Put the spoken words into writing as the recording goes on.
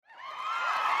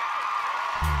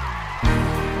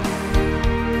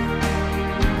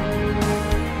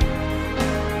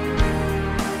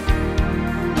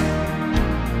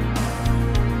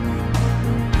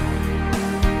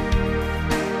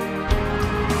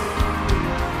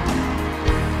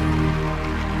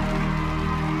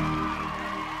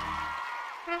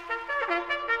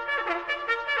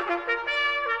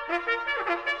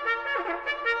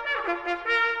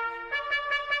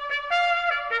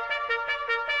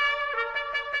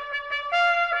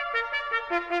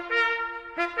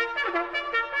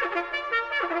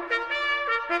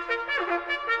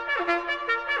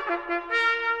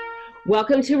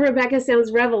Welcome to Rebecca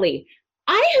Sounds Reveille.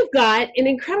 I have got an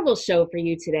incredible show for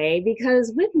you today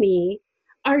because with me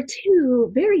are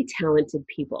two very talented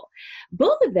people.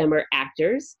 Both of them are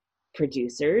actors,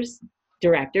 producers,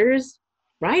 directors,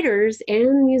 writers,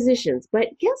 and musicians. But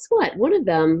guess what? One of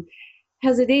them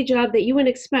has a day job that you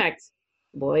wouldn't expect.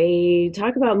 Boy,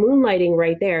 talk about moonlighting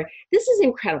right there. This is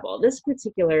incredible. This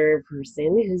particular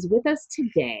person who's with us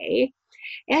today,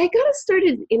 and I got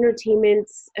started in entertainment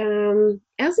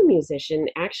as a musician,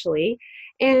 actually.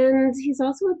 And he's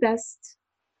also a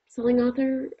best-selling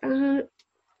author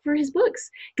for his books.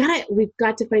 We've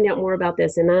got to find out more about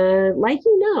this. And like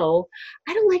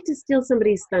I don't like to steal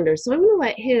somebody's thunder, so I'm going to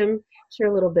let him share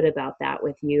a little bit about that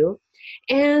with you.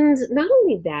 And not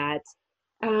only that,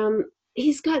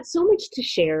 he's got so much to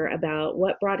share about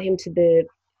what brought him to the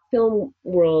film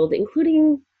world,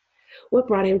 including what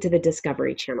brought him to the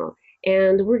Discovery Channel.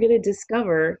 And we're going to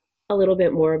discover a little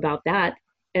bit more about that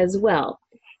as well.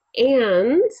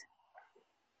 And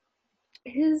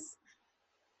his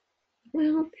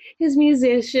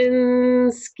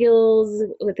musician skills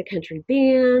with the country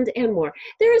band and more.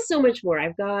 There is so much more.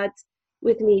 I've got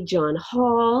with me John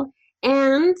Hall,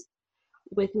 and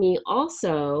with me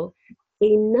also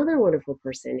another wonderful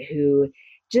person who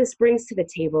just brings to the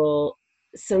table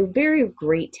some very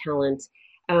great talent.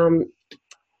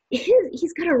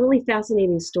 He's got a really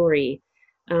fascinating story,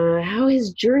 how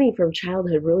his journey from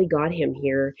childhood really got him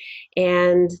here.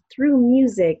 And through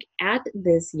music at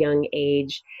this young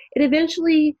age, it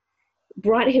eventually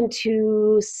brought him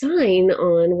to sign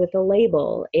on with a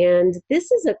label. And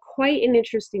this is quite an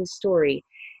interesting story.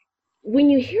 When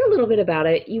you hear a little bit about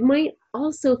it, you might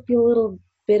also feel a little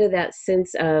bit of that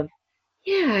sense of,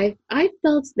 yeah, I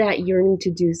felt that yearning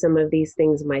to do some of these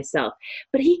things myself.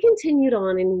 But he continued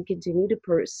on and he continued to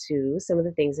pursue some of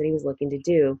the things that he was looking to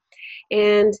do.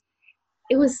 And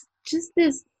it was just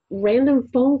this random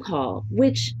phone call,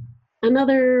 which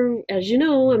as you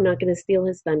know, I'm not going to steal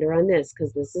his thunder on this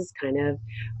because this is kind of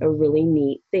a really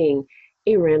neat thing.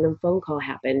 A random phone call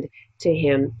happened to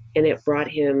him and it brought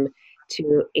him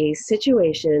to a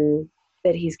situation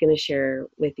that he's going to share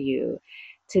with you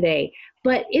today.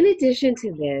 But in addition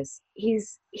to this,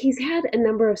 he's had a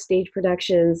number of stage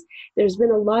productions. There's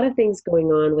been a lot of things going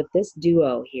on with this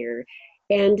duo here.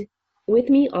 And with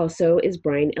me also is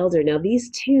Brian Elder. Now, these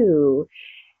two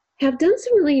have done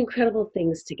some really incredible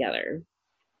things together.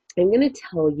 I'm going to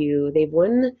tell you, they've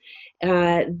won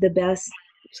the Best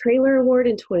Trailer Award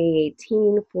in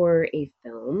 2018 for a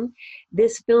film.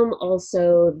 This film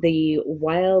also the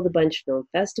Wild Bunch Film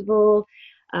Festival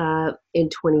in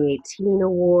 2018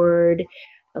 award.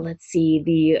 Let's see,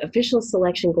 the Official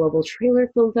Selection Global Trailer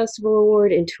Film Festival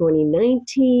Award in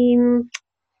 2019.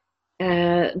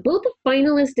 Both a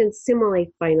finalist and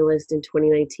semi-finalist in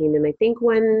 2019. And I think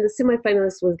the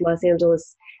semi-finalist was Los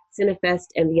Angeles Cinefest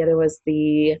and the other was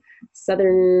the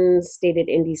Southern Stated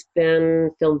Indies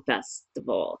Film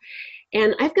Festival.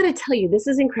 And I've got to tell you, this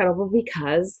is incredible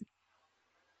because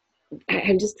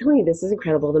I'm just telling you, this is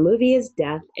incredible. The movie is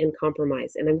Death and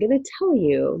Compromise. And I'm going to tell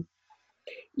you,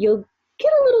 you'll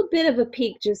get a little bit of a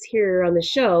peek just here on the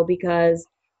show because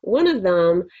one of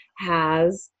them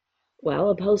has,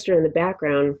 a poster in the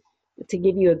background to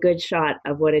give you a good shot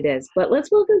of what it is. But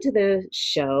let's welcome to the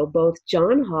show both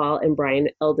John Hall and Brian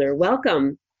Elder.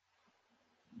 Welcome.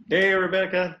 Hey,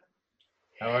 Rebecca.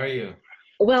 How are you?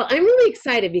 Well, I'm really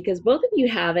excited because both of you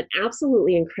have an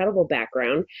absolutely incredible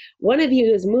background. One of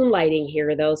you is moonlighting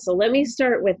here, though, so let me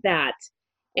start with that.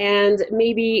 And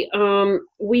maybe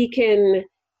we can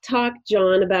talk,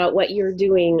 John, about what you're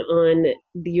doing on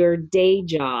your day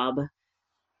job.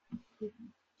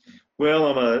 Well,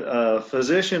 I'm a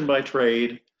physician by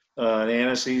trade, an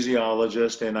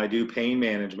anesthesiologist, and I do pain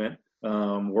management.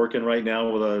 Working right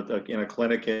now in a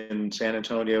clinic in San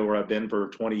Antonio where I've been for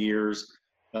 20 years.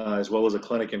 As well as a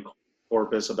clinic in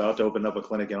Corpus, about to open up a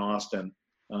clinic in Austin.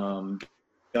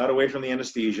 Got away from the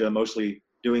anesthesia, mostly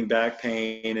doing back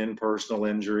pain and personal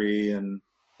injury. And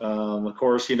of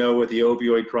course, with the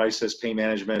opioid crisis, pain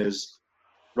management is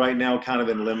right now kind of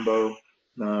in limbo.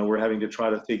 We're having to try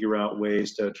to figure out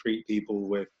ways to treat people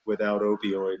without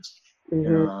opioids.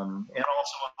 Mm-hmm. And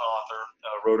also an author,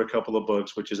 wrote a couple of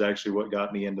books, which is actually what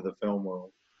got me into the film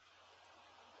world.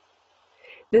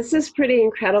 This is pretty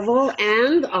incredible.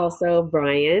 And also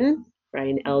Brian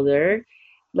Elder,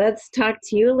 let's talk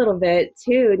to you a little bit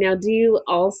too. Now, do you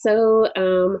also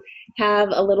have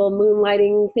a little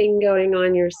moonlighting thing going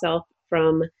on yourself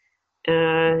from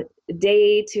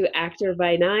day to actor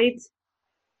by night?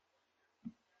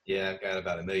 Yeah, I've got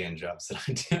about a million jobs that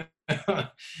I do.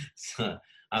 So,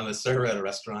 I'm a server at a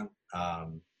restaurant,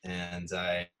 and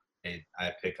I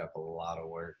pick up a lot of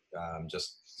work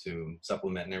just to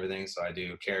supplement and everything. So I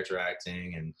do character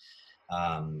acting, and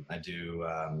I do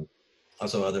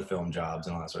also other film jobs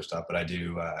and all that sort of stuff. But I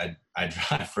do I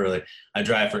drive for I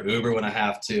drive for Uber when I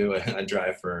have to. I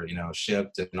drive for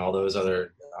Shipt and all those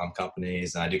other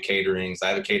companies, and I do caterings. I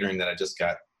have a catering that I just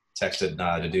got texted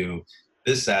to do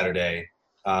this Saturday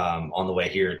on the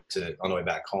way on the way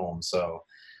back home. So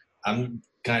I'm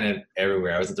kind of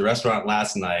everywhere. I was at the restaurant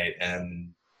last night and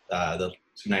the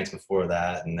 2 nights before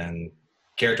that, and then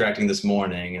character acting this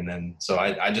morning, and then so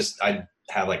I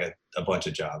have like a bunch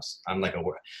of jobs. I'm like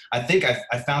I think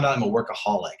I found out I'm a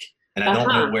workaholic, and I don't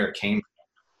know Uh-huh. where it came from.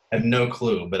 I have no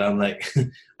clue, but I'm like,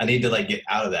 I need to like get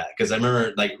out of that, because I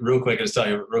remember, like, real quick, I'll just tell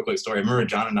you a real quick story. I remember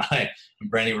John and I and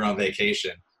Brandy were on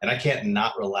vacation, and I can't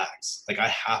not relax. Like, I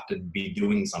have to be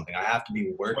doing something. I have to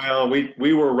be working. Well,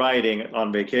 we were writing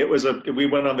on vacation. We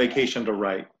went on vacation to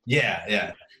write. Yeah,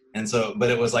 yeah. And so, but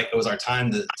it was our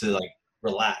time to like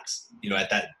relax, at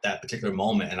that particular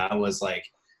moment. And I was like,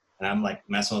 and I'm like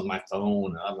messing with my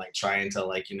phone. I'm like trying to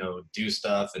like, do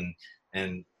stuff,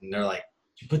 and they're like,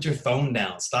 you put your phone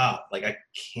down, stop. Like, I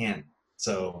can't.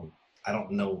 So I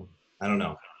don't know. I don't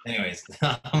know. Anyways,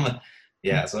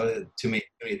 yeah. So too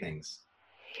many things.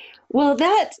 Well,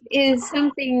 that is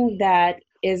something that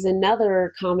is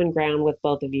another common ground with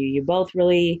both of you. You both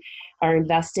really are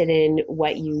invested in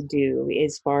what you do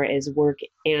as far as work,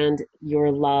 and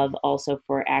your love also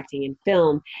for acting and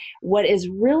film. What is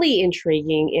really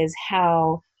intriguing is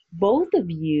how both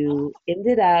of you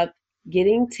ended up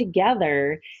getting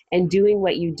together and doing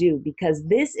what you do, because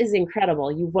this is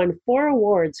incredible. You've won 4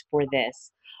 awards for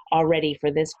this already, for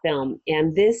this film.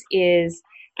 And this is,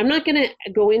 I'm not going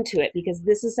to go into it because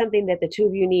this is something that the two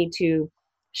of you need to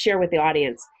share with the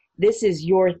audience. This is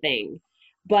your thing.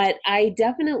 But I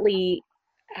definitely,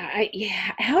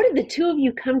 yeah, how did the two of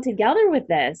you come together with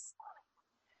this?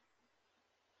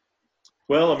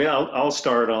 Well, I mean, I'll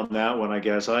start on that one, I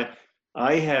guess.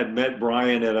 I had met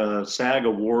Brian at a SAG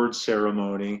Awards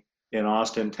ceremony in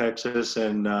Austin, Texas,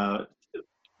 and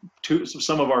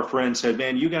some of our friends said,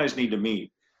 "Man, you guys need to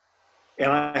meet." And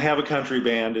I have a country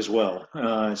band as well,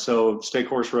 so Stake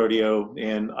Horse Rodeo,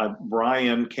 and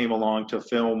Brian came along to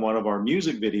film one of our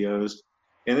music videos.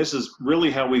 And this is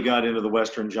really how we got into the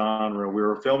Western genre. We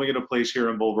were filming at a place here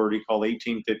in Bulverde called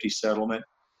 1850 Settlement,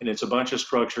 and it's a bunch of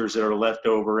structures that are left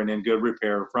over and in good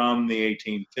repair from the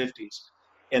 1850s.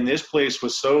 And this place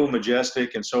was so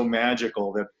majestic and so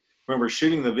magical that when we're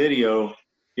shooting the video,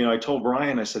 I told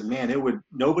Brian, I said, man,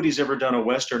 nobody's ever done a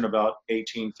Western about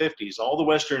 1850s. All the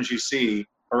Westerns you see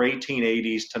are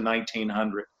 1880s to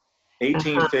 1900. Uh-huh.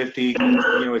 1850,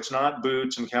 it's not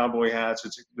boots and cowboy hats,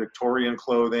 it's Victorian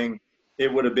clothing.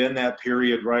 It would have been that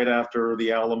period right after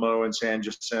the Alamo and San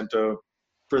Jacinto,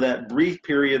 for that brief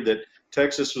period that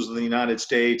Texas was in the United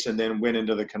States and then went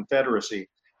into the Confederacy.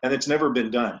 And it's never been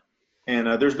done.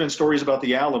 And there's been stories about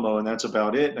the Alamo, and that's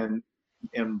about it. And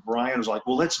Brian was like,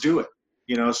 well, let's do it.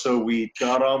 So we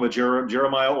got on with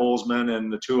Jeremiah Olsman,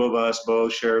 and the two of us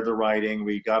both shared the writing.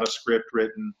 We got a script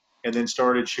written and then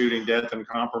started shooting Death and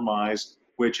Compromise,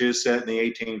 which is set in the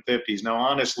 1850s. Now,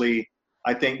 honestly,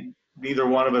 I think neither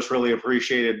one of us really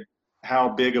appreciated how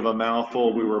big of a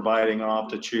mouthful we were biting off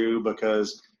to chew,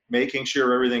 because making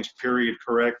sure everything's period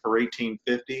correct for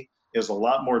 1850 is a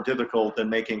lot more difficult than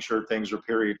making sure things are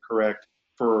period correct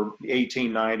for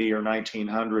 1890 or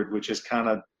 1900, which is kind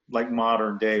of like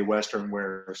modern day Western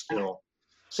wear still.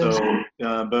 So,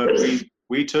 but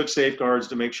we took safeguards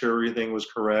to make sure everything was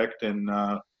correct. And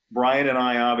Brian and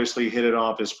I obviously hit it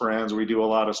off as friends. We do a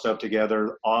lot of stuff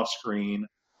together off screen.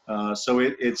 So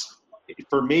it's,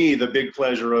 for me, the big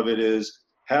pleasure of it is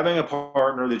having a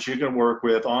partner that you can work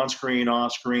with on screen,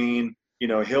 off screen.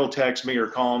 He'll text me or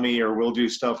call me, or we'll do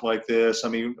stuff like this. I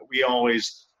mean, we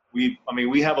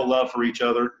have a love for each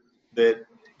other that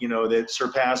that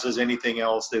surpasses anything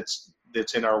else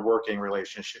that's in our working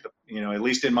relationship. At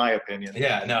least in my opinion.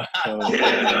 Yeah, no. So,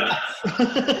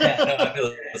 Yeah, no, I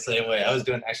feel the same way. I was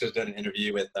doing an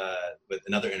interview with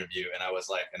another interview, and I was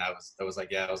like,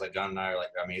 yeah, I was like, John and I are like,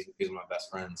 I mean, he's one of my best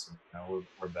friends.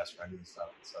 We're best friends and stuff.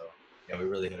 So yeah, we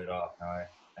really hit it off. No, I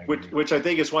agree. which I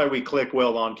think is why we click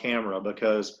well on camera,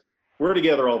 because we're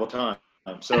together all the time.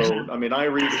 So, I mean, I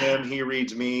read him, he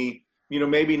reads me.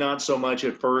 Maybe not so much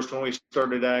at first when we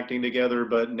started acting together,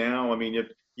 but now, I mean, if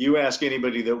you ask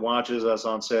anybody that watches us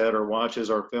on set or watches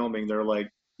our filming, they're like,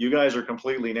 you guys are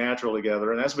completely natural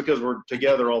together. And that's because we're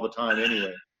together all the time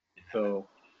anyway. So,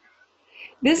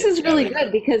 This is Yeah, really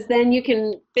good because then you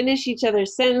can finish each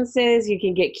other's sentences, you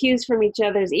can get cues from each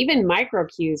other's, even micro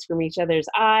cues from each other's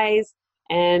eyes,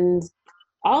 and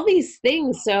all these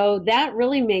things. So that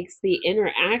really makes the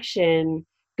interaction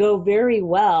go very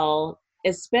well,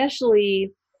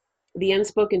 especially the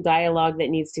unspoken dialogue that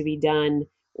needs to be done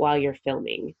while you're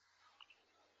filming.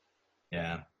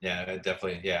 yeah,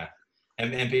 definitely, yeah.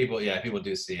 And people, yeah, people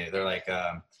do see it. They're like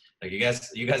you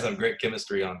guys have great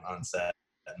chemistry on set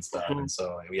and stuff. Uh-huh. And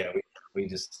so yeah, we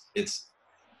just it's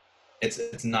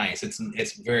nice.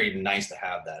 It's very nice to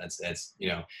have that. It's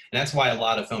and that's why a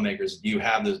lot of filmmakers, you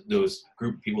have those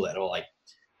group of people that are like,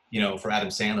 for Adam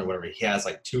Sandler, whatever, he has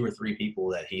like 2 or 3 people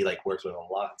that he like works with a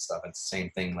lot and stuff. It's the same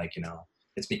thing, like,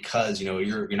 it's because,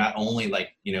 you're not only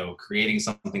like, creating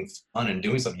something fun and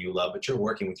doing something you love, but you're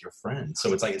working with your friends.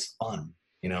 So it's like, it's fun,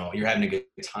 you're having a good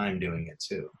time doing it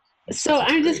too. So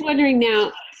It's I'm just great. wondering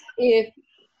now if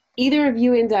either of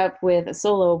you end up with a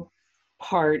solo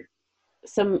part,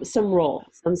 some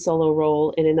solo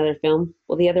role in another film.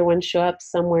 Will the other one show up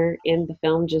somewhere in the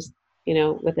film, just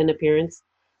with an appearance,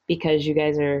 because you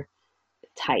guys are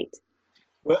tight?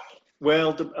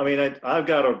 Well, I mean, I've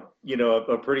got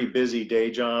a pretty busy day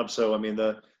job, so I mean,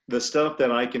 the stuff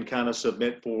that I can kind of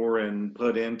submit for and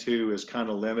put into is kind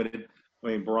of limited. I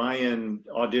mean, Brian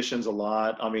auditions a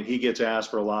lot. I mean, he gets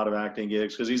asked for a lot of acting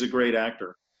gigs because he's a great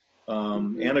actor,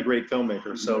 Mhm. and a great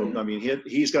filmmaker. So, I mean,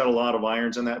 he's got a lot of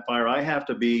irons in that fire. I have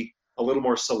to be a little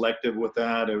more selective with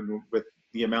that and with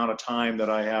the amount of time that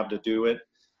I have to do it.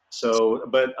 So,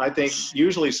 but I think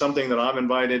usually something that I'm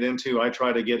invited into, I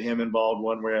try to get him involved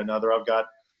one way or another. I've got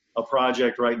a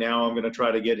project right now I'm going to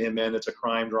try to get him in. It's a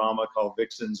crime drama called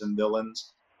Vixens and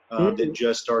Villains, that Mhm.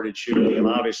 just started shooting. And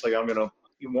obviously, I'm going to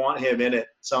want him in it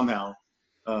somehow.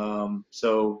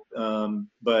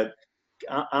 But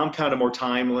I'm kind of more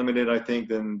time limited, I think,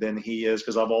 than he is,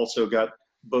 because I've also got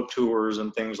book tours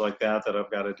and things like that that I've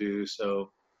got to do.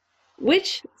 So,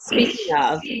 Which, speaking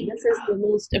of, this is the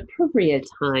most appropriate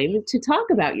time to talk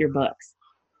about your books.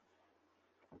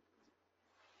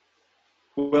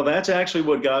 well, that's actually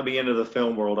what got me into the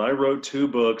film world. I wrote 2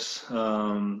 books,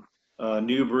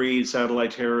 New Breed,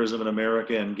 Satellite Terrorism in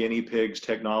America, and Guinea Pigs,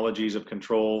 Technologies of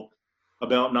Control,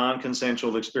 about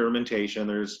non-consensual experimentation.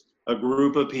 There's a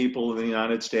group of people in the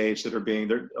United States that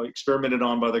they're experimented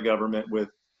on by the government with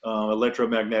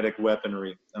electromagnetic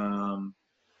weaponry.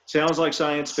 Sounds like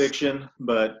science fiction,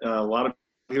 but a lot of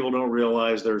people don't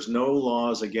realize there's no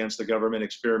laws against the government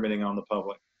experimenting on the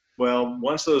public. Well,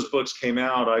 once those books came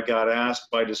out, I got asked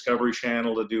by Discovery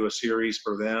Channel to do a series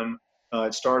for them.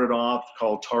 It started off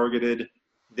called Targeted.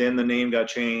 Then the name got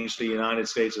changed to the United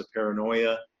States of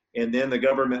Paranoia. And then the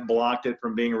government blocked it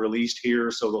from being released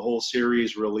here. So the whole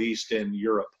series released in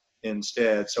Europe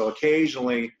instead. So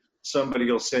occasionally somebody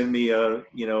will send me a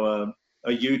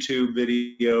YouTube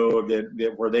video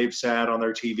where they've sat on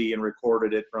their TV and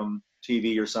recorded it from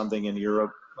TV or something in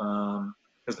Europe,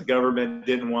 because the government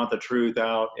didn't want the truth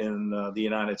out in the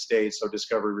United States, so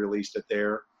Discovery released it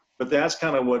there. But that's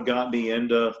kind of what got me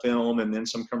into film, and then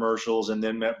some commercials, and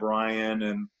then met Brian,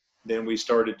 and then we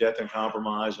started Death and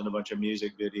Compromise and a bunch of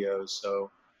music videos.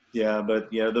 So yeah,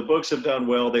 but yeah, the books have done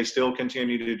well. They still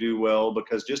continue to do well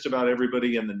because just about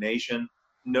everybody in the nation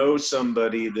knows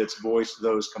somebody that's voiced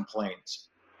those complaints.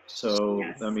 So,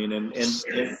 I Yes. mean,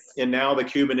 and now the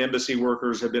Cuban embassy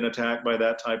workers have been attacked by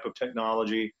that type of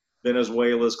technology.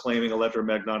 Venezuela is claiming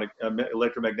electromagnetic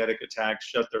attacks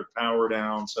shut their power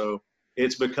down. So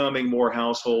it's becoming more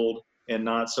household and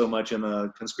not so much in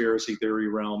the conspiracy theory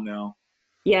realm now.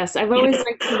 Yes, I've always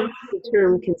liked to use the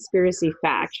term conspiracy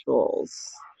factuals,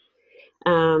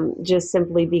 just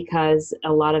simply because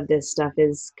a lot of this stuff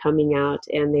is coming out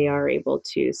and they are able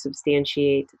to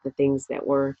substantiate the things that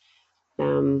were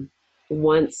um,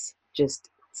 once just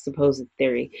supposed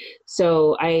theory.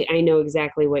 So I know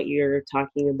exactly what you're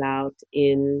talking about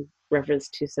in reference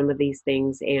to some of these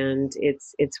things, and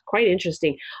it's quite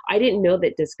interesting. I didn't know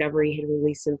that Discovery had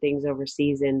released some things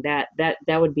overseas, and that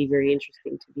would be very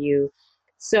interesting to view.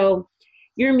 So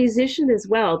you're a musician as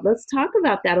well. Let's talk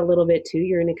about that a little bit too.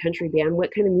 You're in a country band.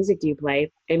 What kind of music do you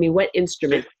play? I mean, what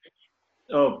instrument?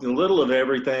 Oh, a little of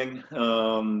everything.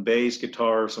 Bass,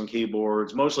 guitar, some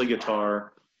keyboards, mostly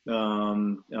guitar.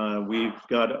 We've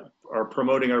got are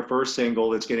promoting our first single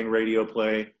that's getting radio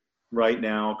play right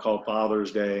now called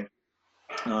Father's Day.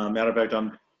 Matter of fact,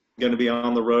 I'm going to be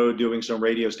on the road doing some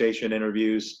radio station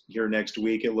interviews here next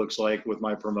week, it looks like, with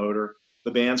my promoter. The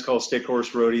band's called Stick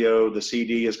Horse Rodeo. The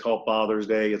CD is called Father's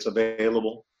Day. It's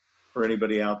available for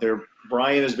anybody out there.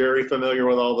 Brian is very familiar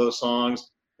with all those songs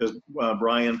because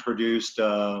Brian produced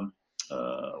 3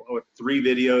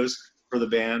 videos for the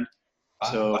band.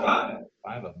 So Wow.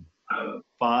 5 of them.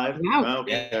 Five? Wow. Oh,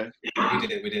 Yeah,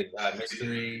 okay. we did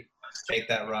Mystery, Take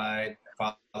That Ride,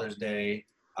 Father's Day,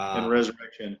 And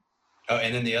Resurrection. oh,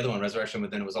 and then the other one, Resurrection. But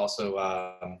then it was also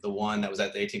the one that was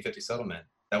at the 1850 settlement.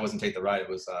 That wasn't Take the Ride. It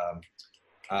was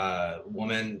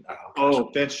Woman. Oh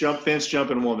gosh. Oh, fence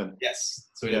jumping woman. Yes.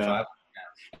 So we did Yeah. 5.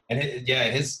 And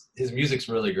his music's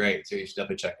really great too. You should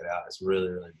definitely check it out. It's really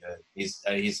really good. He's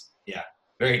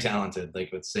very talented,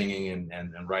 like with singing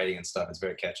and writing and stuff. It's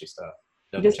very catchy stuff.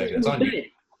 Definitely This check is it. It's really on good.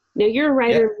 YouTube. Now you're a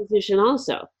Yeah, writer and musician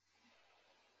also.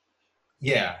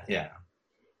 yeah, yeah.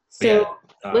 But So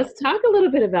yeah, let's talk a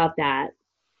little bit about that.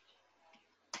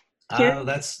 Share,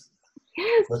 that's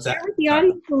yes, what's share that? with the Sorry.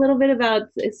 audience a little bit about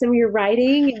some of your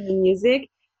writing and the music.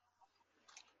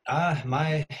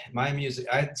 My music.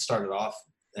 I started off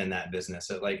in that business.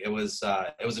 It was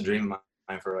a dream of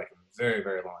mine for like a very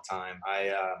very long time.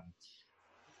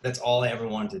 That's all I ever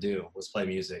wanted to do was play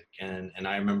music. And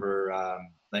I remember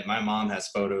like my mom has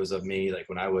photos of me like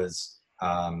when I was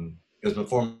it was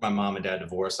before my mom and dad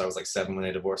divorced. I was like 7 when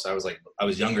they divorced. I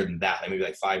was younger than that, like maybe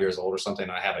like 5 years old or something.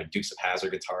 And I had like Dukes of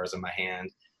Hazzard guitars in my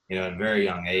hand, at a very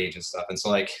young age and stuff. And so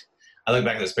like I look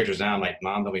back at those pictures now, I'm like,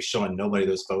 Mom, don't be showing nobody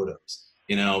those photos,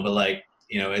 but like,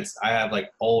 I have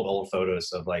like old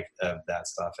photos of like of that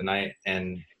stuff. I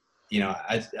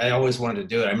always wanted to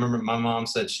do it. I remember my mom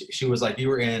said she was like, you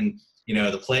were in,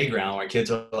 the playground where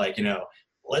kids are like,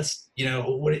 what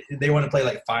they want to play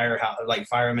like like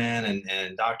firemen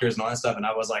and doctors and all that stuff. And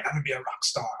I was like, I'm gonna be a rock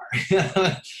star.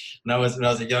 When I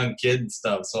was a young kid and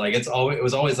stuff. So like, it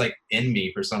was always like in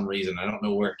me for some reason. I don't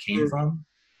know where it came from,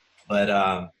 but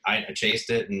I chased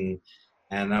it and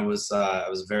I was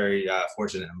very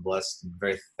fortunate and blessed and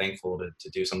very thankful to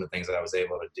do some of the things that I was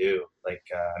able to do. Like,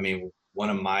 one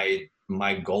of my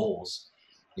goals,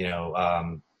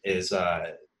 is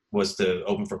was to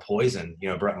open for Poison,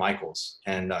 Bret Michaels,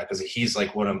 and because he was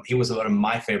one of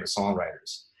my favorite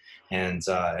songwriters, and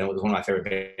it was one of my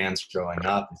favorite bands growing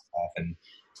up and stuff,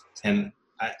 and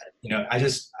I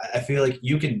feel like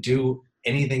you can do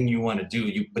anything you want to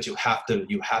do, but you have to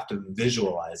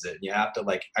visualize it. You have to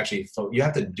like actually you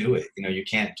have to do it. You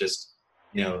can't just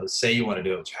say you want to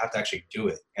do it, but you have to actually do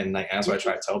it. And like that's what I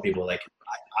try to tell people. Like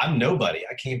I'm nobody.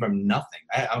 I came from nothing.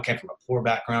 I came from a poor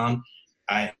background.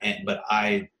 But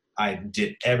I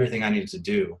did everything I needed to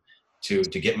do to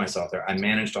get myself there. I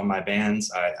managed all my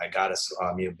bands. I got us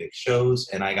big shows,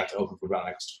 and I got to open for Brown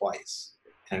X twice.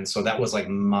 And so that was like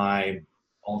my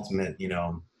ultimate,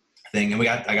 thing. And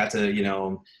I got to, do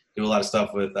a lot of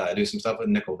stuff with, do some stuff with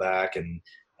Nickelback and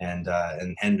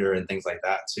Hender and things like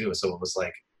that too. So it was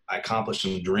like, I accomplished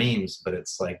some dreams, but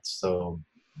it's like, so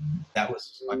that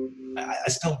was like, I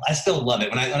still love it.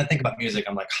 When I think about music,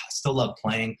 I'm like, I still love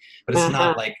playing, but it's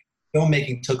not like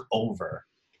filmmaking took over,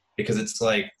 because it's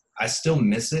like, I still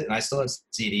miss it, and I still have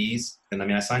CDs. And I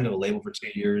mean, I signed to a label for 2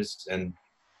 years, and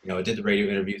I did the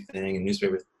radio interview thing and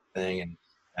newspaper thing, and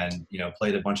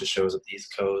played a bunch of shows up the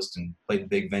East Coast and played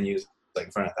big venues like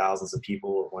in front of thousands of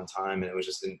people at one time. And it was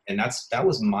just, and that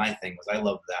was my thing, was I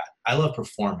love that. I love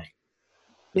performing.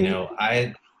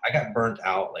 I got burnt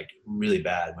out like really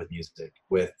bad with music,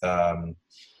 with having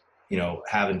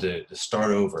to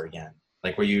start over again.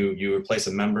 Like where you replace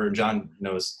a member. John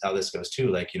knows how this goes too.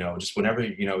 Like, just whenever,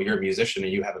 you're a musician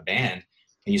and you have a band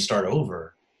and you start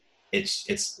over,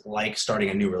 it's like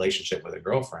starting a new relationship with a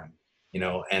girlfriend,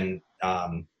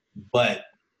 but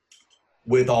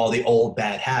with all the old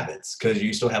bad habits, because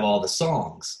you still have all the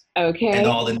songs. Okay. And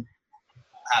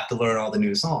have to learn all the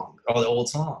new songs, all the old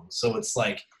songs. So it's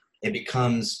like, it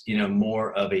becomes,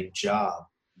 more of a job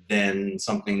than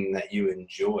something that you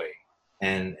enjoy.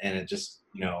 And it just,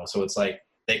 so it's like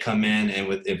they come in,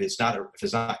 and if it's not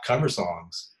cover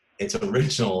songs, it's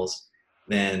originals,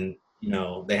 then,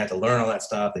 they have to learn all that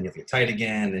stuff, and you have to get tight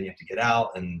again, and you have to get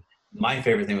out. And my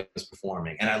favorite thing was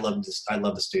performing. And I love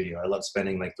the studio. I love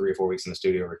spending like 3 or 4 weeks in the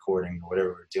studio recording or whatever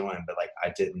we're doing. But like,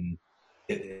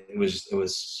 it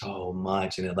was so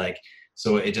much. And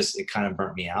so it kind of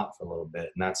burnt me out for a little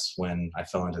bit. And that's when I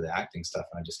fell into the acting stuff,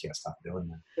 and I just can't stop doing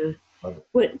that. Love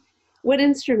it. What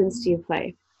instruments do you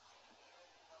play?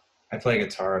 I play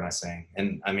guitar and I sing.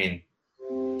 And I mean,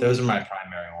 those are my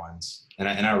primary ones. And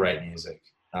I write music.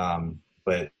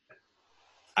 But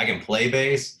I can play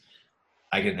bass.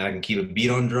 I can keep a beat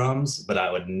on drums, but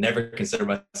I would never consider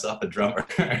myself a drummer.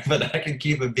 But I can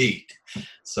keep a beat.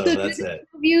 So that's it.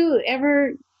 Have you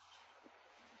ever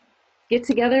get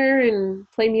together and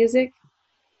play music?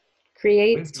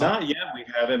 Create? Not yet, we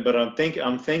haven't, but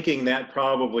I'm thinking that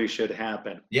probably should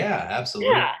happen. Yeah,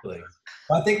 absolutely. Yeah.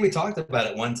 Well, I think we talked about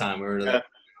it one time. We were like,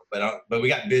 but we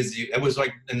got busy. It was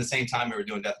like in the same time we were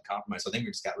doing Death and Compromise. So I think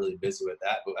we just got really busy with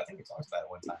that. But I think we talked about it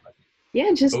one time. I think.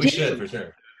 Yeah, just But we jam. should for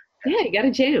sure. Yeah, you got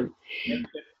to jam.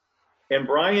 And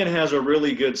Brian has a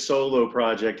really good solo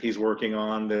project he's working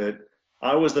on that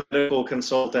I was the medical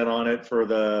consultant on it for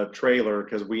the trailer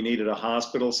because we needed a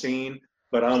hospital scene.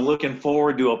 But I'm looking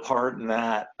forward to a part in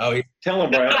that. Oh, tell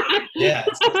him, Brad. Yeah.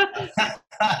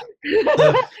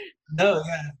 No,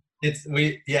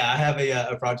 yeah. I have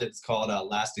a project called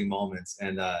Lasting Moments,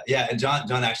 and and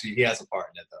John actually he has a part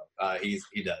in it though.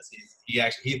 He does.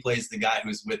 He plays the guy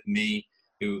who's with me,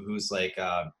 who's like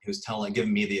who's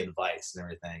giving me the advice and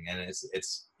everything, and it's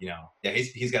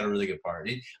he's got a really good part.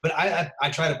 But I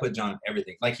try to put John in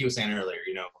everything, like he was saying earlier.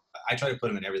 I try to put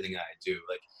him in everything that I do.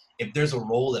 Like if there's a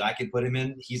role that I can put him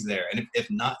in, he's there, and if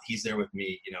not, he's there with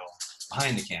me.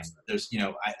 Behind the camera. There's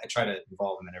I try to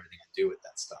involve him in everything I do with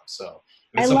that stuff. So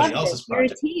if it's somebody else's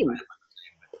project, you're a team.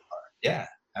 Yeah,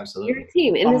 absolutely. You're a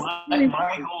team. And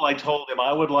my goal, I told him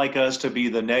I would like us to be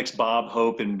the next Bob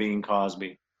Hope in Bing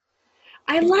Cosby.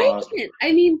 I like it.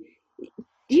 I mean,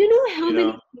 do you know how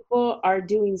many people are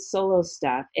doing solo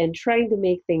stuff and trying to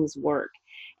make things work?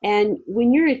 And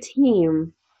when you're a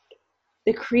team,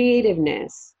 the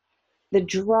creativeness, the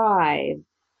drive,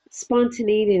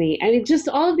 spontaneity, I mean, just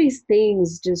all of these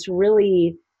things just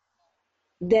really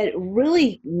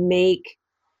make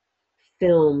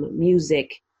film, music,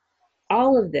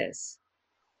 all of this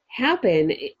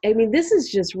happen. I mean, this is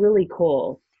just really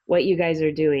cool what you guys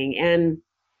are doing. And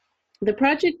the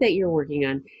project that you're working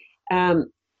on.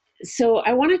 So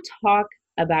I want to talk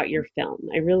about your film.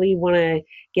 I really want to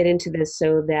get into this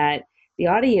so that the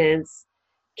audience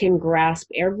can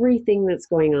grasp everything that's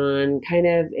going on kind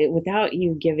of without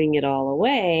you giving it all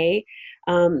away,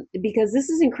 because this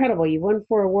is incredible. You've won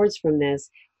 4 awards from this,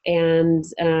 and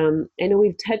I know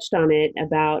we've touched on it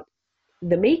about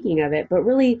the making of it, but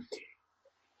really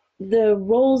the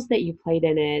roles that you played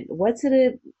in it, what's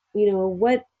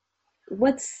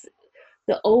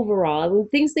the overall, I mean,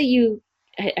 things that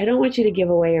I don't want you to give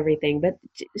away everything, but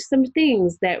some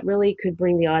things that really could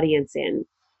bring the audience in.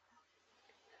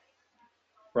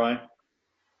 Brian?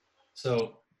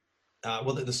 So,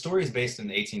 the story is based in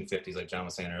the 1850s, like John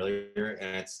was saying earlier,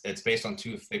 and it's based on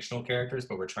 2 fictional characters,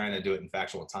 but we're trying to do it in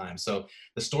factual time. So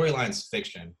the storyline's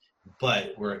fiction,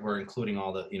 but we're including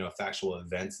all the factual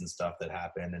events and stuff that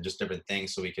happen and just different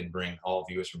things, so we can bring all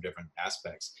viewers from different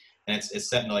aspects. And it's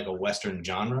set in like a Western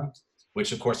genre,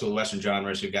 which of course with Western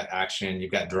genres, you've got action,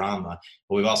 you've got drama,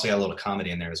 but we've also got a little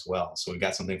comedy in there as well. So we've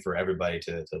got something for everybody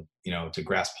to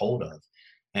grasp hold of.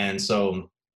 And so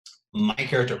my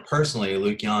character personally,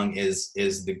 Luke Young, is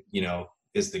the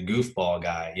goofball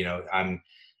guy. I'm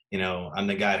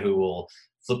the guy who will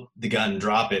flip the gun and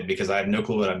drop it because I have no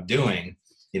clue what I'm doing.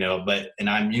 And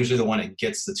I'm usually the one that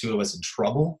gets the 2 of us in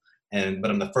trouble. But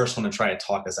I'm the first one to try to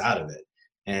talk us out of it.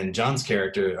 And John's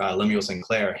character, Lemuel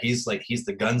Sinclair, he's the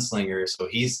gunslinger. So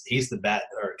he's the bad,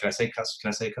 or can I say cuss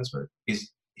word? He's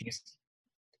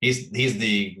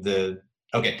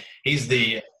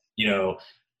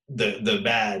the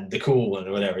bad, the cool one,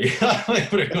 or whatever.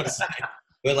 Whatever you want to say.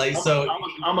 But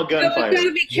I'm a gunfighter. We've got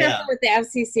to be careful with the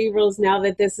FCC rules now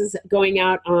that this is going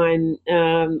out on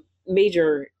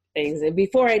major things.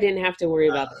 Before I didn't have to worry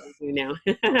about that now.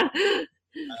 Okay,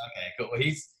 cool. Well,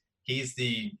 he's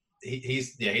the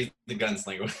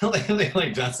gunslinger.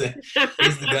 Like John said,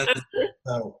 he's the gunslinger.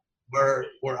 So where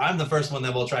I'm the first one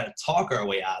that will try to talk our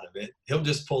way out of it. He'll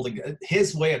just pull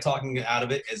his way of talking out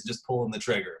of it is just pulling the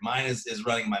trigger. Mine is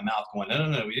running my mouth going,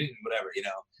 no, we didn't, whatever,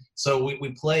 So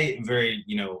we play very,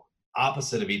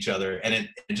 opposite of each other, and it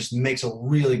just makes a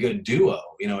really good duo.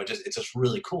 It's just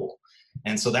really cool.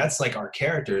 And so that's like our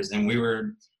characters, and we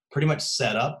were pretty much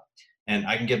set up, and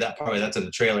I can give that part, that's in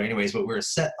the trailer anyways, but we were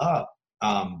set up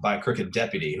by a crooked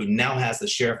deputy who now has the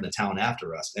sheriff in the town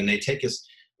after us. And it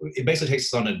basically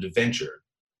takes us on an adventure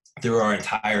through our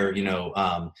entire,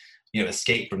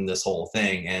 escape from this whole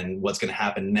thing and what's going to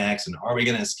happen next. And are we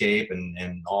going to escape and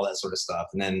all that sort of stuff.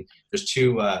 And then there's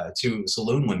two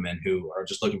saloon women who are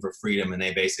just looking for freedom. And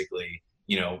they basically,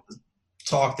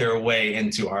 talk their way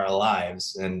into our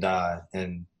lives. And now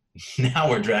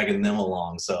we're dragging them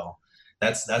along. So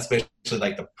that's basically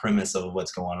like the premise of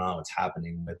what's going on, what's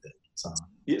happening with it.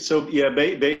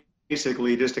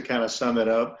 Basically, just to kind of sum it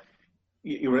up, I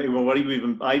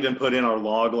even put in our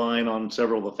log line on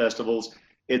several of the festivals.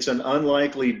 It's an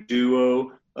unlikely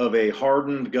duo of a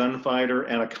hardened gunfighter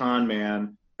and a con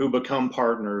man who become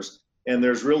partners. And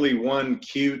there's really one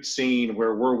cute scene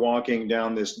where we're walking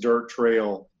down this dirt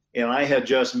trail, and I had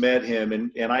just met him,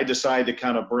 and I decided to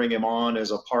kind of bring him on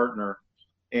as a partner.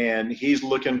 And he's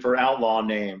looking for outlaw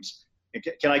names.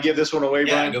 Can I give this one away,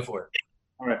 Yeah, Brian? go for it.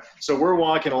 All right. So we're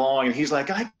walking along, and he's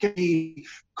like, I can be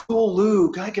cool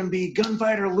Luke. I can be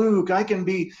gunfighter Luke. I can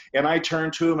be, and I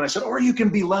turned to him and I said, or you can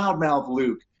be loudmouth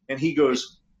Luke. And he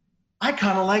goes, I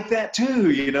kind of like that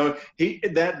too. You know,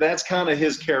 that's kind of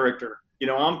his character. You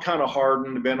know, I'm kind of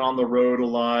hardened, been on the road a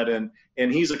lot, and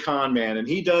he's a con man, and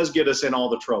he does get us in all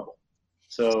the trouble.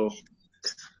 So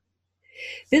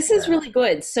this is really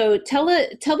good. So tell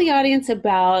the audience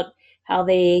about how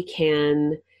they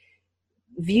can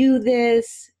view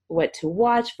this, what to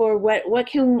watch for, what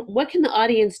can the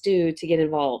audience do to get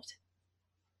involved?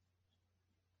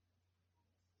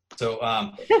 So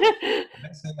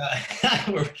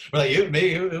we're like you,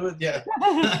 me, yeah.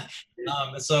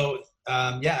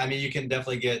 Yeah, I mean, you can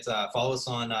definitely get follow us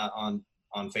on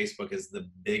Facebook is the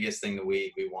biggest thing that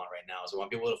we want right now. So we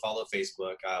want people to follow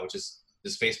Facebook, which is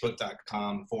just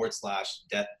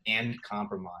facebook.com/death and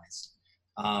compromise.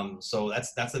 So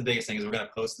that's the biggest thing is we're going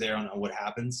to post there on what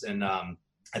happens. And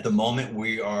at the moment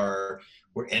we're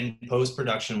in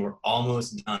post-production. We're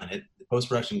almost done.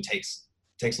 Post-production takes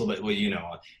a little bit. Well,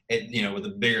 with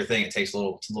the bigger thing, it takes a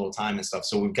little time and stuff.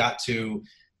 So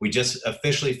we just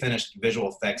officially finished visual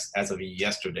effects as of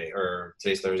yesterday, or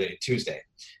today's Thursday, Tuesday.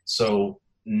 So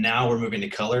now we're moving to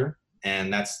color,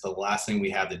 and that's the last thing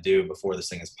we have to do before this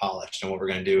thing is polished. And what we're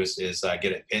going to do is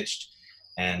get it pitched.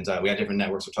 And we have different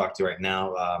networks we're talking to right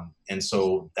now. And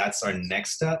so that's our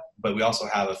next step. But we also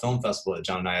have a film festival that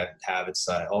John and I have. It's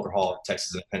Overhaul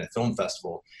Texas Independent Film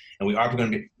Festival. And we are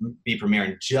going to be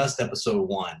premiering just episode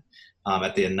 1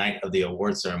 at the night of the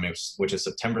award ceremony, which is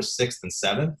September 6th and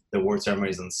 7th. The award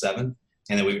ceremony is on the 7th.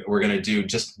 And then we're going to do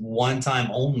just one time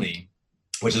only,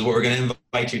 which is what we're going to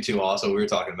invite you to also, we were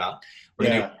talking about. We're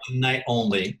going to do one night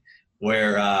only,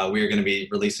 where we are going to be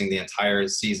releasing the entire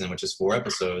season, which is 4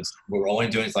 episodes. What we're only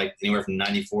doing is like anywhere from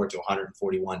 94 to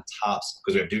 141 tops,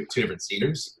 because we have 2 different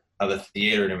theaters of the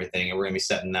theater and everything, and we're going to be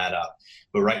setting that up.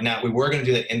 But right now, we were going to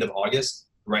do the end of August.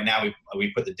 Right now,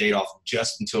 we put the date off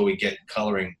just until we get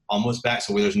coloring almost back,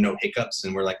 so there's no hiccups,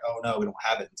 and we're like, oh no, we don't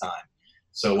have it in time.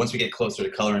 So once we get closer to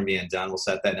coloring being done, we'll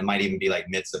set that, and it might even be like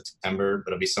mid-September,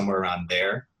 but it'll be somewhere around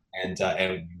there. And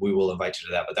we will invite you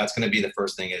to that. But that's going to be the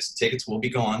first thing is tickets will be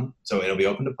gone. So it'll be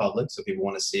open to public. So people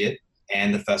want to see it.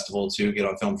 And the festival too, get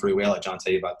on Film Freeway. I'll let John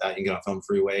tell you about that. You can get on Film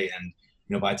Freeway and,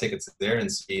 buy tickets there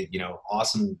and see,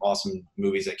 awesome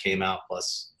movies that came out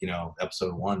plus,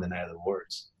 episode 1, the night of the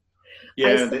awards.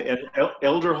 Yeah, the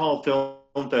Elder Hall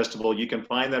Film Festival, you can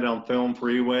find that on Film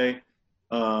Freeway.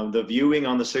 The viewing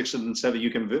on the 6th and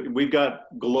 7th, we've got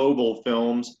global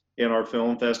films in our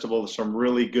film festival. There's some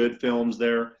really good films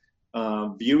there.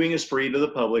 Viewing is free to the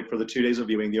public for the 2 days of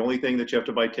viewing. The only thing that you have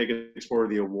to buy tickets for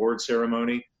the award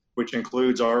ceremony, which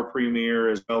includes our premiere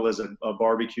as well as a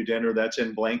barbecue dinner. That's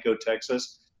in Blanco,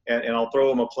 Texas. And I'll throw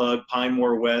them a plug, Pine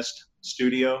Moor West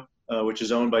Studio, which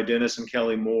is owned by Dennis and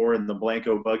Kelly Moore in the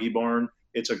Blanco Buggy Barn.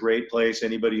 It's a great place.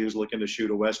 Anybody who's looking to shoot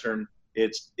a Western,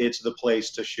 it's the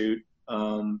place to shoot.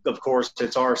 Of course,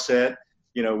 it's our set.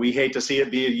 We hate to see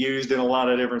it be used in a lot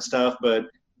of different stuff, but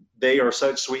they are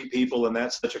such sweet people, and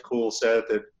that's such a cool set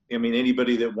that,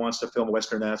 anybody that wants to film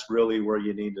Western, that's really where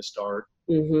you need to start.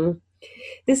 Mm-hmm.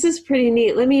 This is pretty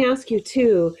neat. Let me ask you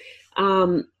too,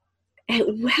 how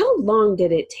long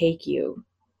did it take you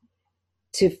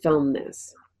to film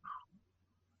this?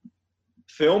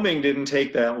 Filming didn't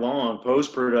take that long.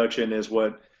 Post-production is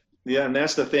what, and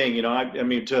that's the thing,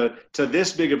 to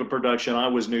this big of a production, I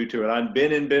was new to it. I'd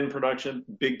been in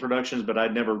big productions, but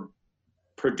I'd never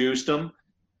produced them.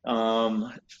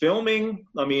 Filming,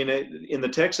 in the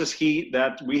Texas heat,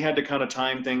 that we had to kind of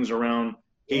time things around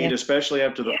heat, especially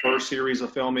after the first series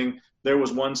of filming. There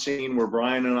was one scene where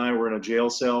Brian and I were in a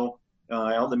jail cell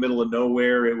out in the middle of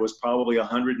nowhere. It was probably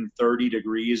 130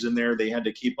 degrees in there. They had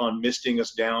to keep on misting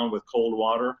us down with cold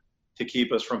water to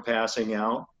keep us from passing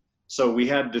out. So we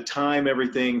had to time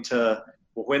everything to,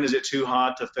 when is it too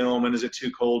hot to film? When is it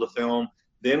too cold to film?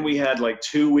 Then we had like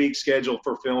 2 weeks scheduled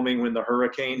for filming when the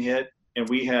hurricane hit. And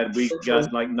we got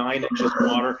like 9 inches of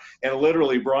water. And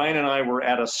literally, Brian and I were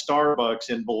at a Starbucks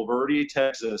in Bulverde,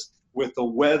 Texas, with the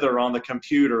weather on the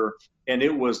computer. And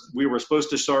we were supposed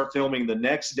to start filming the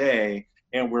next day.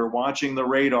 And we're watching the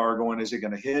radar going, is it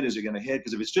going to hit? Is it going to hit?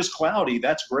 Because if it's just cloudy,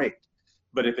 that's great.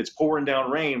 But if it's pouring down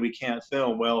rain, we can't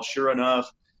film. Well, sure enough,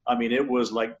 it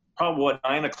was like probably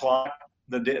 9 o'clock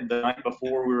the night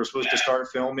before we were supposed to start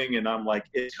filming. And I'm like,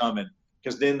 it's coming.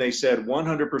 Because then they said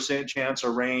 100% chance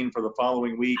of rain for the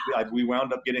following week. We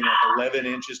wound up getting like 11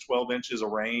 inches, 12 inches of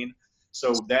rain.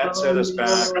 So that set us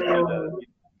back. We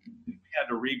had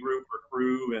to regroup our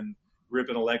crew and rip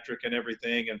an electric and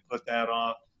everything and put that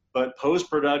off. but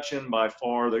post-production by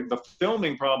far, the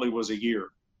filming probably was a year,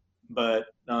 but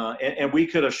and we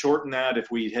could have shortened that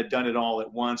if we had done it all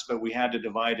at once, but we had to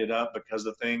divide it up because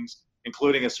of things,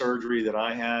 including a surgery that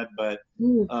I had. But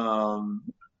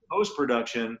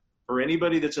post-production, for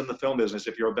anybody that's in the film business,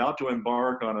 if you're about to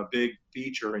embark on a big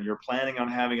feature and you're planning on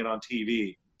having it on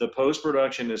TV, the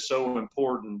post-production is so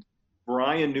important.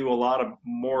 Brian knew a lot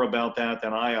more about that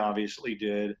than I obviously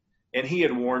did. And he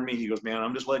had warned me, he goes, man,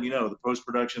 I'm just letting you know, the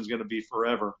post-production is going to be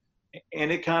forever.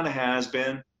 And it kind of has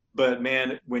been. But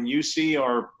man, when you see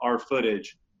our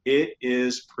footage, it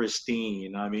is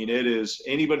pristine. I mean, it is,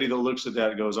 anybody that looks at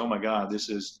that goes, oh my God, this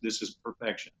is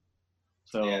perfection.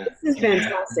 So this is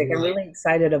fantastic. I'm really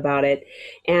excited about it.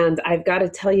 And I've got to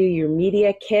tell you, your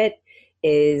media kit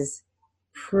is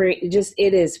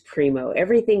it is primo.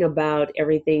 Everything about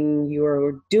everything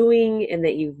you're doing and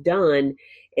that you've done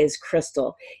is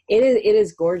crystal. It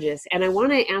is gorgeous. And I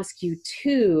want to ask you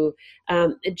too,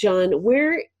 John,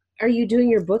 where are you doing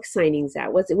your book signings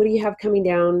at? What do you have coming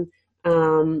down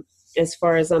as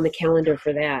far as on the calendar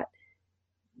for that?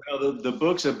 Well, the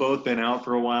books have both been out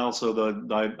for a while, so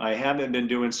I haven't been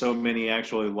doing so many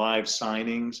actually live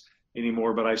signings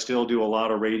anymore, but I still do a lot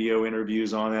of radio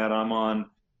interviews on that. I'm on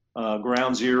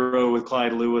Ground Zero with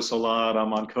Clyde Lewis a lot.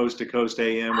 I'm on Coast to Coast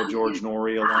AM with George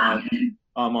Norrie a lot.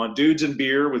 I'm on Dudes and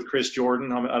Beer with Chris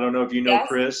Jordan. I don't know if you know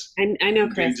Chris. I know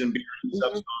Chris. Dudes and Beer in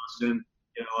South Austin.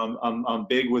 You know, I'm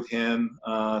big with him.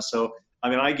 So I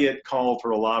mean, I get called for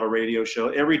a lot of radio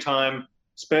shows every time.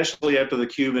 Especially after the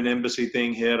Cuban embassy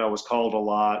thing hit, I was called a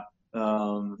lot,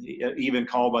 even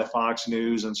called by Fox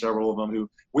News and several of them who,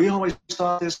 we always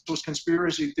thought this was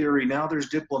conspiracy theory. Now there's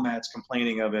diplomats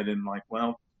complaining of it. And like,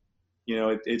 well, you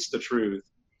know, it's the truth.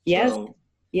 Yes. So,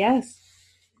 yes.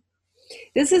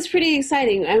 This is pretty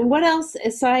exciting. And what else,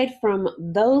 aside from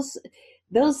those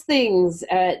things,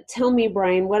 tell me,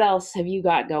 Brian, what else have you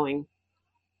got going?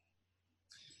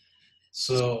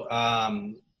 So,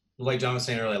 like John was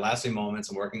saying earlier, lasting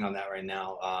moments. I'm working on that right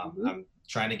now. I'm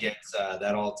trying to get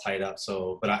that all tied up.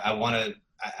 So, but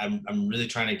I'm really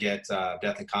trying to get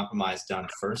Death and Compromise done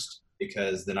first,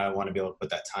 because then I want to be able to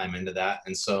put that time into that.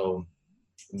 And so,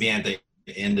 being at the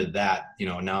end of that, you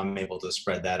know, now I'm able to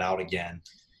spread that out again.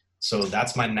 So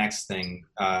that's my next thing.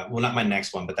 Well, not my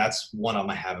next one, but that's one of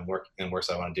my having works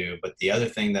I want to do. But the other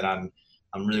thing that I'm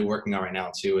really working on right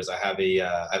now too is I have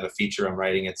a feature I'm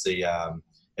writing.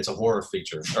 It's a horror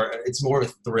feature, or it's more of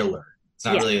a thriller. It's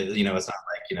not really, you know, it's not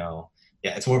like, you know,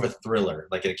 it's more of a thriller.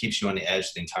 Like it keeps you on the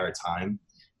edge the entire time.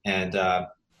 And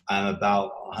I'm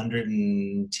about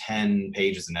 110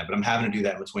 pages in that, but I'm having to do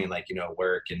that in between, like, you know,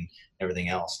 work and everything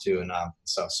else too. And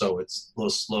so it's a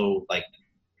little slow, like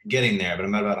getting there, but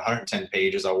I'm at about 110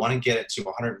 pages. I want to get it to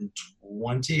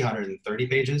 130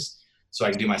 pages so I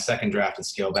can do my second draft and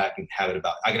scale back and have it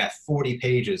I can have 40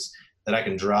 pages that I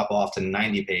can drop off to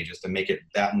 90 pages to make it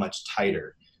that much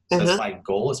tighter. So that's my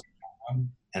goal is,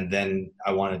 and then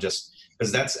I want to just,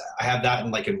 because I have that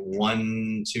in like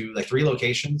 3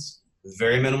 locations,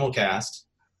 very minimal cast,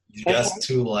 just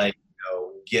to like, you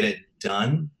know, get it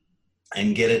done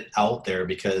and get it out there,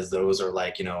 because those are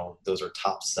like, you know, those are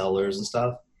top sellers and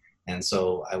stuff. And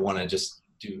so I want to just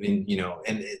do, you know,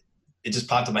 and it just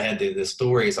popped in my head, the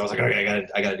story. So I was like, okay,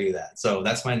 I gotta do that. So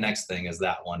that's my next thing, is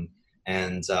that one.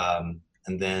 And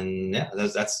then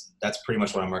that's pretty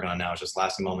much what I'm working on now. It's just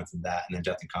lasting moments in that, and then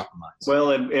Death and Compromise.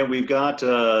 Well, and we've got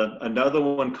another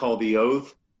one called The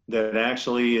Oath that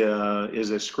actually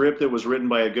is a script that was written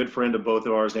by a good friend of both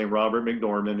of ours named Robert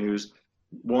McDormand, who's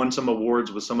won some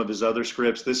awards with some of his other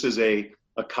scripts. This is a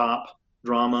cop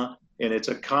drama, and it's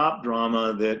a cop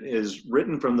drama that is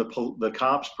written from the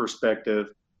cop's perspective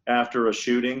after a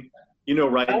shooting. You know,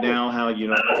 right now how, you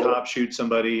know, a cop shoots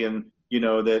somebody and, you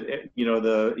know, that, you know,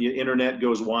 the internet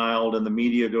goes wild and the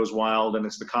media goes wild and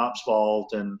it's the cop's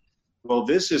fault. And well,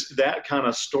 this is that kind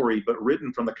of story, but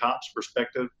written from the cop's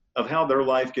perspective of how their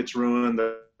life gets ruined,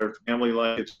 their family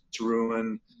life gets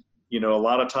ruined. You know, a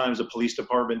lot of times the police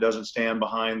department doesn't stand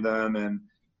behind them. And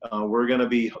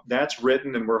that's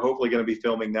written, and we're hopefully going to be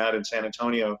filming that in San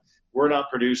Antonio. We're not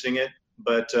producing it,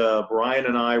 but Brian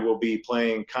and I will be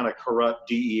playing kind of corrupt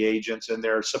DE agents in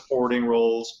their supporting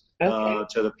roles. To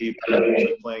the people who are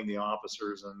usually playing the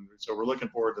officers, and so we're looking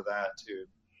forward to that too.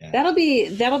 Yeah. That'll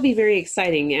be very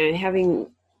exciting. And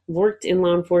having worked in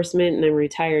law enforcement, and I'm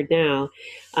retired now,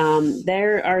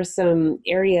 there are some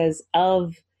areas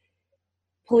of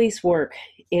police work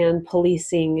and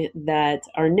policing that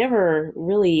are never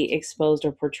really exposed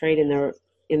or portrayed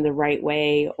in the right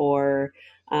way, or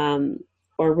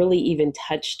really even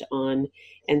touched on.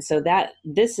 And so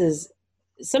this is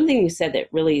something you said that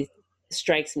really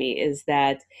strikes me, is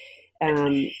that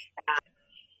um,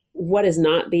 what is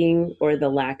not being, or the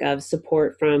lack of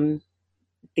support from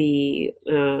the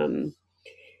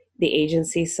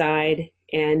agency side,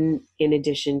 and in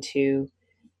addition to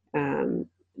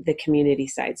the community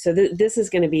side. So this is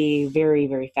going to be very,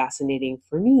 very fascinating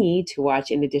for me to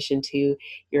watch, in addition to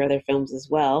your other films as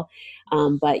well.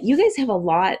 But you guys have a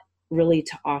lot really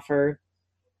to offer.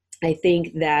 I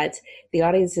think that the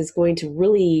audience is going to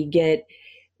really get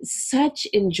such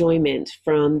enjoyment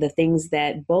from the things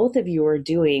that both of you are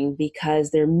doing, because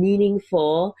they're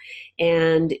meaningful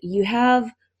and you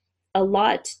have a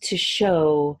lot to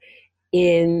show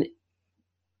in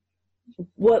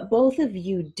what both of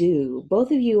you do.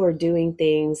 Both of you are doing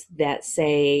things that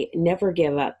say, never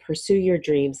give up, pursue your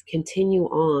dreams, continue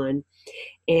on,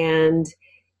 and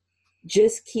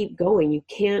just keep going. You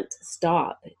can't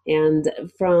stop. And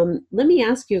let me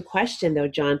ask you a question though,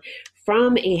 John,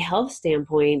 from a health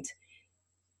standpoint,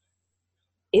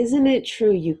 isn't it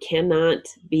true you cannot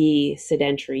be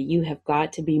sedentary? You have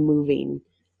got to be moving.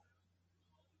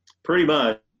 Pretty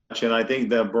much. And I think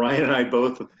that Brian and I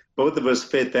both of us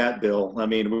fit that bill. I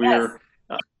mean, Yes.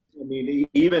 I mean,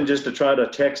 even just to try to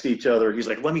text each other, he's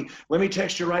like, let me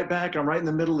text you right back. I'm right in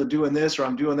the middle of doing this, or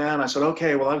I'm doing that. And I said,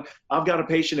 okay, well, I've got a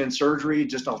patient in surgery.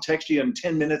 I'll text you in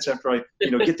 10 minutes after I,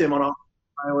 get them on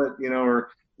autopilot, or,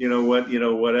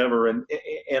 whatever. And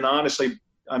honestly,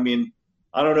 I mean,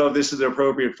 I don't know if this is the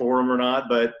appropriate forum or not,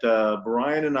 but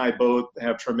Brian and I both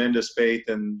have tremendous faith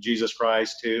in Jesus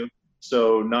Christ too.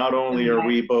 So not only are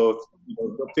we both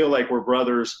feel like we're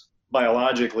brothers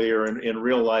biologically or in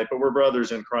real life, but we're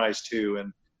brothers in Christ too.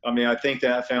 And I mean, I think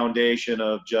that foundation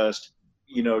of just,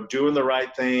 doing the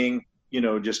right thing,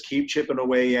 just keep chipping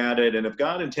away at it. And if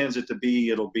God intends it to be,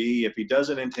 it'll be. If he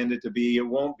doesn't intend it to be, it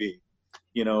won't be,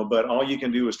 but all you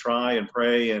can do is try and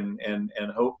pray and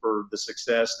hope for the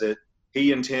success that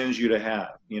he intends you to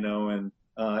have, and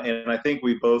I think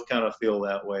we both kind of feel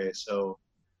that way. So.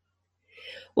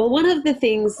 Well, one of the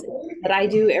things that I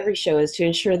do every show is to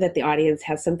ensure that the audience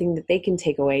has something that they can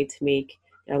take away to make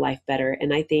their life better.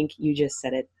 And I think you just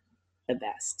said it the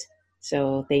best.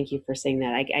 So thank you for saying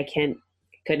that. I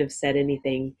couldn't have said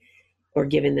anything or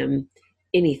given them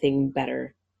anything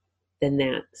better than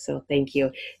that. So thank you.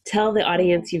 Tell the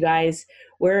audience, you guys,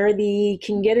 where they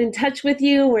can get in touch with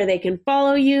you, where they can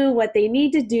follow you, what they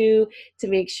need to do to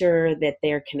make sure that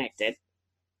they're connected.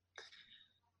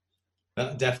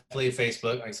 Definitely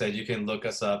Facebook. Like I said, you can look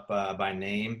us up by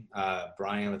name,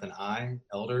 Brian with an I,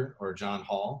 Elder, or John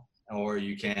Hall, or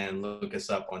you can look us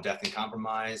up on Death and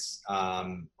Compromise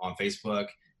on Facebook.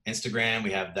 Instagram,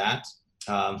 we have that.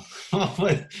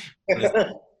 What is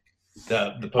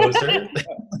the poster?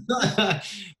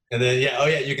 And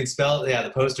then, you can spell,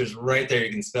 the poster's right there.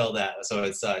 You can spell that. So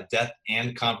it's Death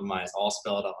and Compromise, all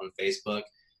spelled out on Facebook.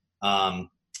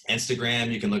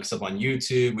 Instagram, you can look us up on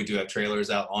YouTube. We do have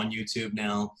trailers out on YouTube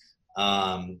now.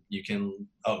 You can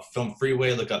Film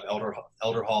Freeway, look up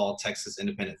Elder Hall Texas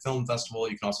Independent Film Festival.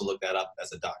 You can also look that up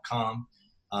as a .com.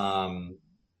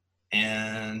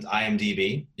 And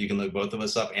IMDb, you can look both of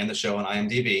us up and the show on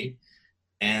IMDb.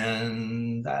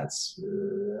 And that's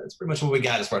pretty much what we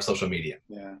got as far as social media.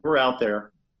 Yeah, we're out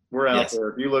there. Yes. There.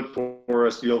 If you look for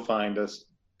us, you'll find us.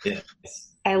 Yes.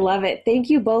 I love it. Thank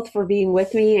you both for being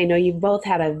with me. I know you've both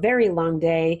had a very long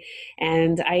day,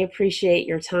 and I appreciate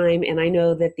your time, and I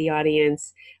know that the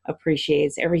audience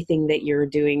appreciates everything that you're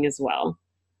doing as well.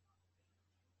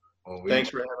 Well, thanks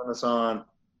for having us on.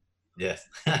 Yes.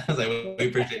 We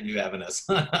appreciate you having us.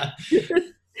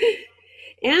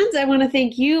 And I want to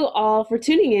thank you all for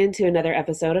tuning in to another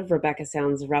episode of Rebecca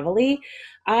Sounds Reveille.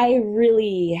 I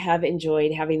really have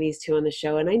enjoyed having these two on the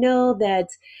show, and I know that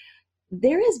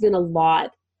there has been a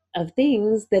lot of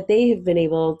things that they have been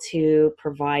able to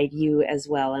provide you as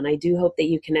well. And I do hope that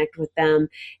you connect with them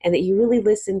and that you really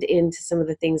listened into some of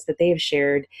the things that they have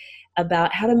shared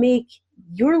about how to make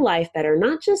your life better,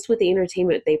 not just with the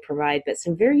entertainment they provide, but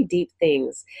some very deep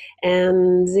things.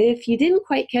 And if you didn't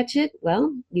quite catch it,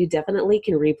 well, you definitely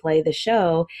can replay the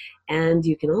show, and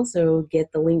you can also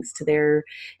get the links to their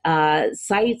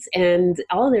sites and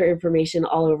all their information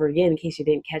all over again in case you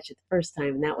didn't catch it the first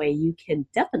time. And that way you can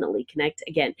definitely connect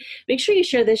again. Make sure you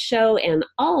share this show and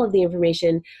all of the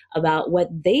information about what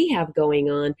they have going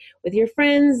on with your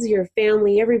friends, your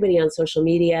family, everybody on social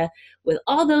media, with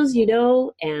all those you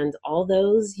know and all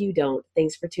those you don't.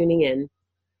 Thanks for tuning in.